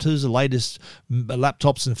latest routers, the latest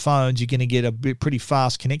laptops and phones, you're going to get a pretty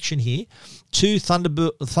fast connection here. 2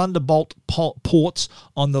 Thunderbolt ports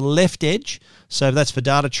on the left edge, so that's for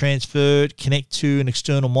data transfer, connect to an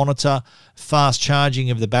external monitor, fast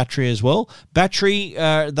charging of the battery as well. Battery,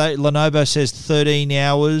 Lenovo says 13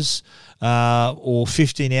 hours or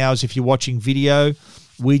 15 hours if you're watching video.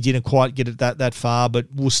 We didn't quite get it that far, but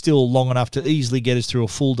we're still long enough to easily get us through a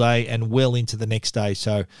full day and well into the next day.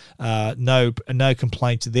 So no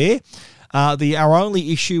complaints there. Our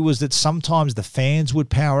only issue was that sometimes the fans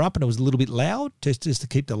would power up and it was a little bit loud just to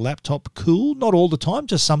keep the laptop cool. Not all the time,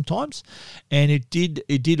 just sometimes. And it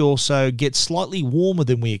did also get slightly warmer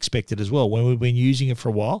than we expected as well when we've been using it for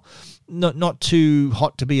a while. Not too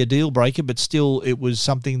hot to be a deal breaker, but still it was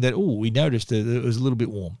something that, we noticed that it was a little bit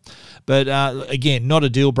warm. But again, not a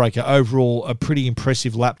deal breaker. Overall, a pretty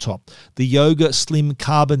impressive laptop. The Yoga Slim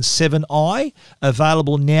Carbon 7i,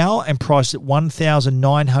 available now and priced at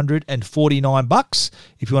 $1,949.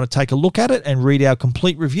 If you want to take a look at it and read our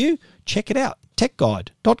complete review, check it out,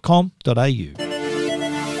 techguide.com.au.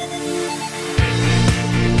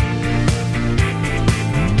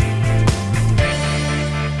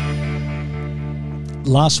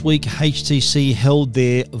 Last week, HTC held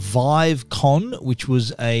their VIVE Con, which was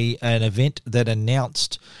an event that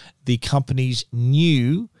announced the company's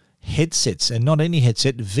new headsets, and not any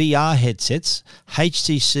headset, VR headsets.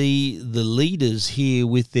 HTC, the leaders here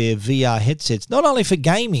with their VR headsets, not only for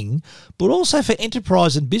gaming, but also for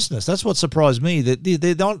enterprise and business. That's what surprised me, that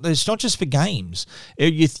it's not just for games.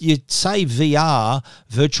 You say VR,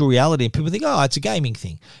 virtual reality, and people think, it's a gaming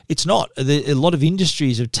thing. It's not. A lot of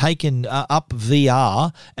industries have taken up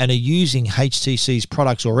VR and are using HTC's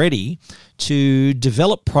products already to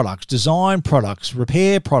develop products, design products,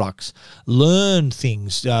 repair products, learn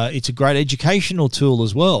things. It's a great educational tool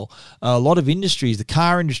as well. A lot of industries, the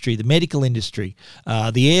car industry, the medical industry,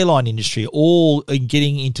 the airline industry, all are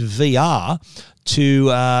getting into VR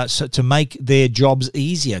to make their jobs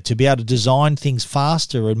easier, to be able to design things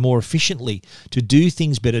faster and more efficiently, to do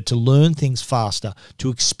things better, to learn things faster, to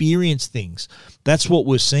experience things. That's what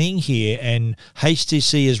we're seeing here, and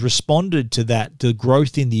HTC has responded to that, the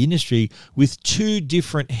growth in the industry, with 2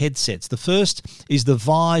 different headsets. The first is the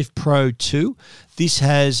Vive Pro 2. This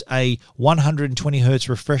has a 120 hertz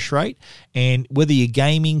refresh rate, and whether you're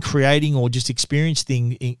gaming, creating, or just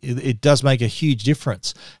experiencing, it does make a huge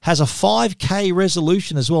difference. Has a 5K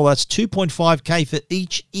resolution as well. That's 2.5K for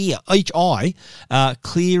each eye,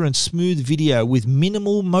 clear and smooth video with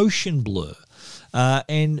minimal motion blur.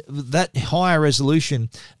 And that higher resolution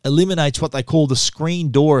eliminates what they call the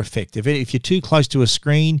screen door effect. If you're too close to a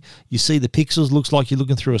screen, you see the pixels, looks like you're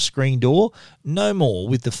looking through a screen door. No more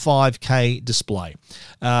with the 5K display.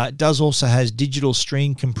 It does also has digital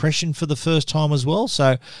stream compression for the first time as well,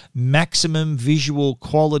 so maximum visual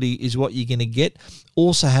quality is what you're going to get.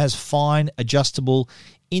 Also has fine adjustable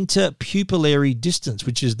interpupillary distance,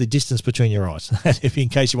 which is the distance between your eyes, if in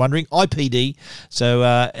case you're wondering, IPD. So,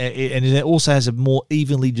 and it also has a more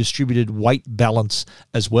evenly distributed weight balance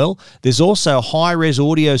as well. There's also high-res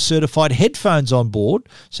audio certified headphones on board,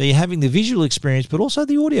 so you're having the visual experience, but also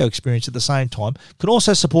the audio experience at the same time. Can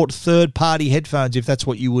also support third-party headphones if that's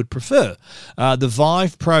what you would prefer. The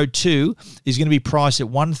Vive Pro 2 is going to be priced at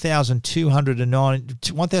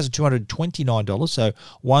 $1,229, so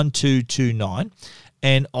 $1,229.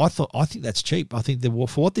 And I think that's cheap. I think that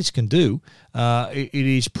for what this can do, it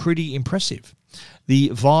is pretty impressive. The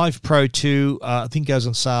Vive Pro 2, I think, goes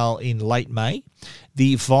on sale in late May.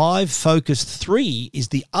 The Vive Focus 3 is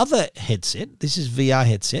the other headset. This is VR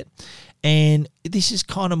headset. And this is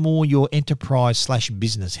kind of more your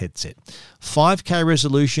enterprise/business headset. 5K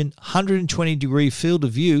resolution, 120-degree field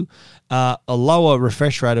of view, a lower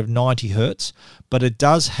refresh rate of 90 hertz, but it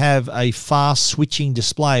does have a fast switching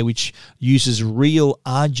display which uses real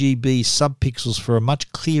RGB subpixels for a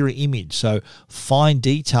much clearer image. So fine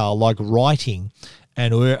detail like writing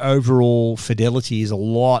and overall fidelity is a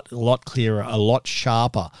lot clearer, a lot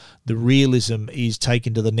sharper. The realism is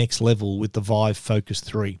taken to the next level with the Vive Focus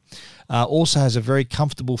 3. Also has a very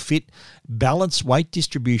comfortable fit, balanced weight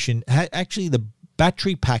distribution. Actually, the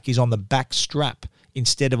battery pack is on the back strap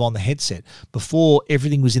instead of on the headset. Before,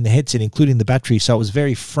 everything was in the headset, including the battery, so it was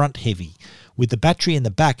very front heavy. With the battery in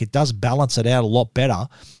the back, it does balance it out a lot better,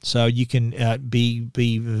 so you can be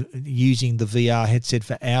using the VR headset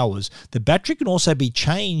for hours. The battery can also be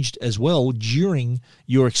changed as well during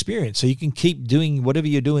your experience, so you can keep doing whatever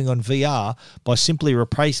you're doing on VR by simply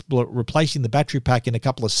replacing the battery pack in a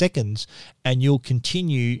couple of seconds, and you'll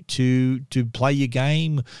continue to play your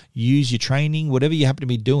game, use your training, whatever you happen to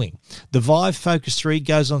be doing. The Vive Focus 3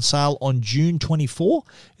 goes on sale on June 24.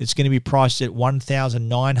 It's going to be priced at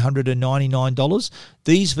 $1,999.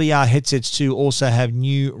 These VR headsets too also have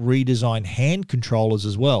new redesigned hand controllers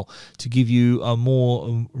as well to give you a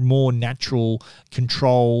more natural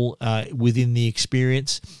control within the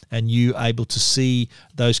experience, and you able to see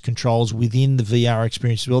those controls within the VR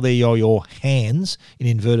experience as well. There are your hands in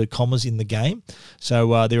inverted commas in the game.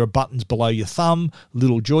 So there are buttons below your thumb,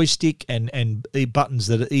 little joystick, and buttons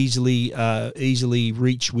that are easily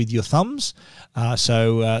reach with your thumbs.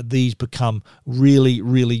 So these become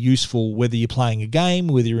really useful whether you're playing a game,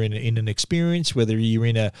 whether you're in an experience, whether you're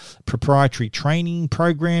in a proprietary training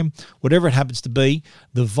program, whatever it happens to be.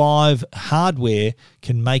 The Vive hardware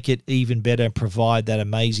can make it even better and provide that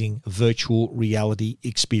amazing virtual reality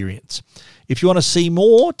experience. If you want to see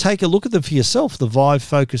more, take a look at them for yourself. The Vive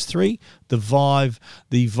Focus 3, the Vive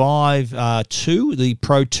 2, the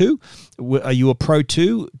Pro 2. Are you a Pro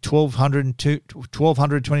 2,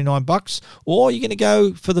 $1,229, or are you going to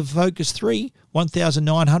go for the Focus 3,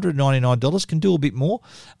 $1,999? Can do a bit more,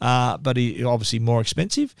 but obviously more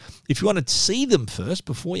expensive. If you want to see them first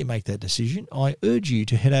before you make that decision, I urge you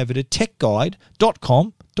to head over to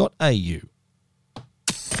techguide.com.au.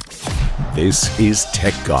 This is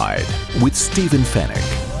Tech Guide with Stephen Fennick.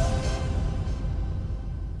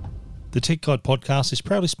 The Tech Guide podcast is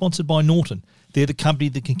proudly sponsored by Norton. They're the company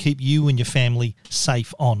that can keep you and your family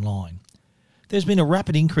safe online. There's been a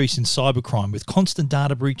rapid increase in cybercrime with constant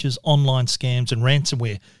data breaches, online scams and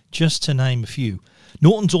ransomware, just to name a few.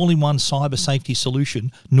 Norton's all-in-one cyber safety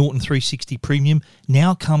solution, Norton 360 Premium,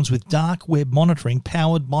 now comes with dark web monitoring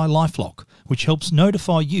powered by LifeLock, which helps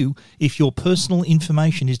notify you if your personal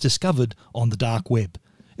information is discovered on the dark web.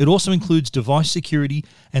 It also includes device security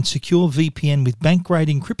and secure VPN with bank-grade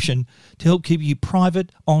encryption to help keep you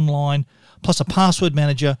private, online, plus a password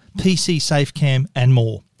manager, PC SafeCam and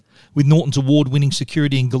more. With Norton's award-winning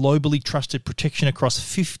security and globally trusted protection across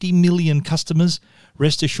 50 million customers,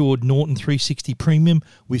 rest assured Norton 360 Premium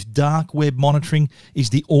with dark web monitoring is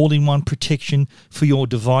the all-in-one protection for your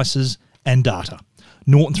devices and data.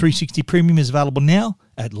 Norton 360 Premium is available now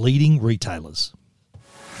at leading retailers.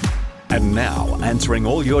 And now, answering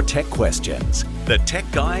all your tech questions, the Tech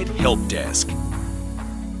Guide Help Desk.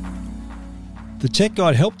 The Tech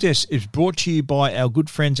Guide Help Desk is brought to you by our good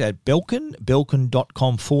friends at Belkin,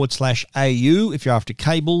 belkin.com/au. If you're after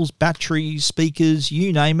cables, batteries, speakers,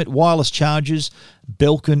 you name it, wireless chargers,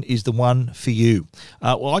 Belkin is the one for you.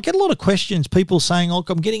 Well, I get a lot of questions, people saying, look,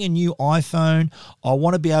 I'm getting a new iPhone. I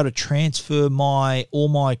want to be able to transfer all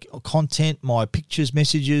my content, my pictures,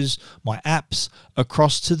 messages, my apps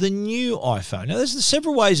across to the new iPhone. Now, there's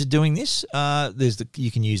several ways of doing this. You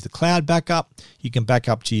can use the cloud backup. You can back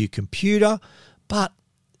up to your computer. But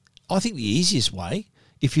I think the easiest way,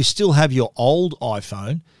 if you still have your old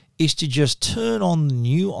iPhone, is to just turn on the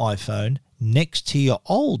new iPhone next to your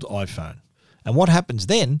old iPhone. And what happens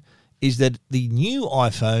then is that the new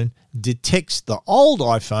iPhone detects the old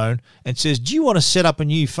iPhone and says, do you want to set up a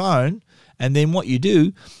new phone? And then what you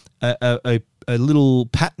do, a little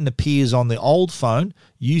pattern appears on the old phone,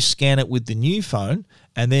 you scan it with the new phone,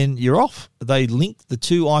 and then you're off. They link, the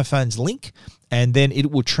two iPhones link, and then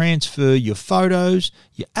it will transfer your photos,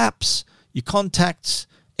 your apps, your contacts,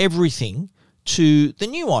 everything to the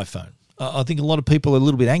new iPhone. I think a lot of people are a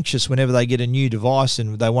little bit anxious whenever they get a new device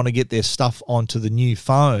and they want to get their stuff onto the new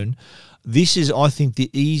phone. This is, I think,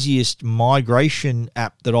 the easiest migration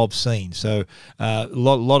app that I've seen. So a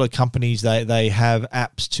lot of companies, they have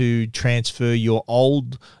apps to transfer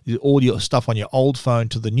all your stuff on your old phone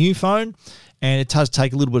to the new phone. And it does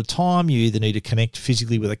take a little bit of time. You either need to connect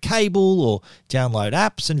physically with a cable or download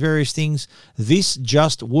apps and various things. This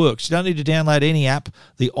just works. You don't need to download any app.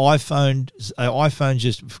 The iPhone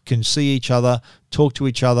just can see each other, talk to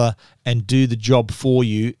each other, and do the job for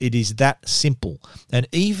you. It is that simple. And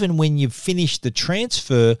even when you've finished the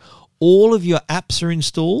transfer, all of your apps are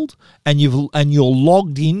installed, and you're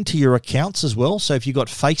logged into your accounts as well. So if you've got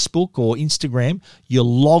Facebook or Instagram, you're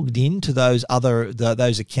logged into those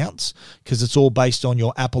those accounts, because it's all based on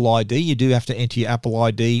your Apple ID. You do have to enter your Apple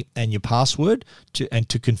ID and your password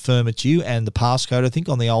to confirm it's you, and the passcode, I think,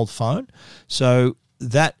 on the old phone. So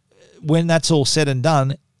that when that's all said and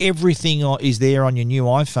done, everything is there on your new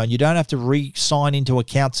iPhone. You don't have to re-sign into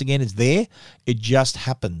accounts again. It's there. It just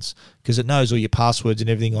happens because it knows all your passwords and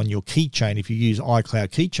everything on your keychain if you use iCloud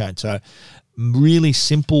keychain. So really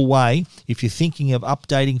simple way. If you're thinking of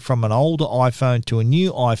updating from an older iPhone to a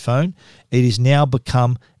new iPhone, it has now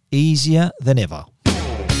become easier than ever.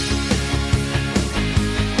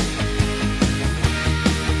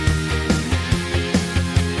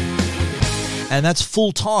 And that's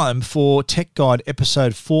full time for Tech Guide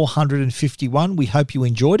episode 451. We hope you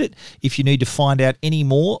enjoyed it. If you need to find out any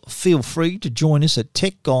more, feel free to join us at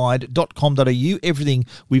techguide.com.au. Everything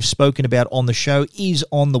we've spoken about on the show is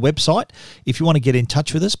on the website. If you want to get in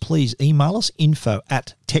touch with us, please email us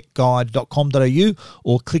info@techguide.com.au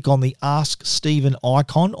or click on the Ask Stephen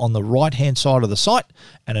icon on the right-hand side of the site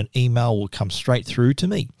and an email will come straight through to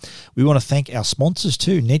me. We want to thank our sponsors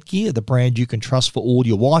too, Netgear, the brand you can trust for all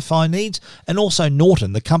your Wi-Fi needs, and also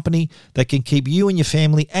Norton, the company that can keep you and your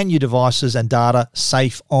family and your devices and data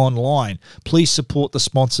safe online. Please support the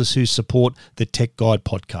sponsors who support the Tech Guide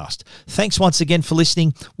podcast. Thanks once again for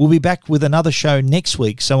listening. We'll be back with another show next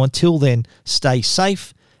week. So until then, stay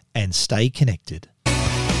safe and stay connected.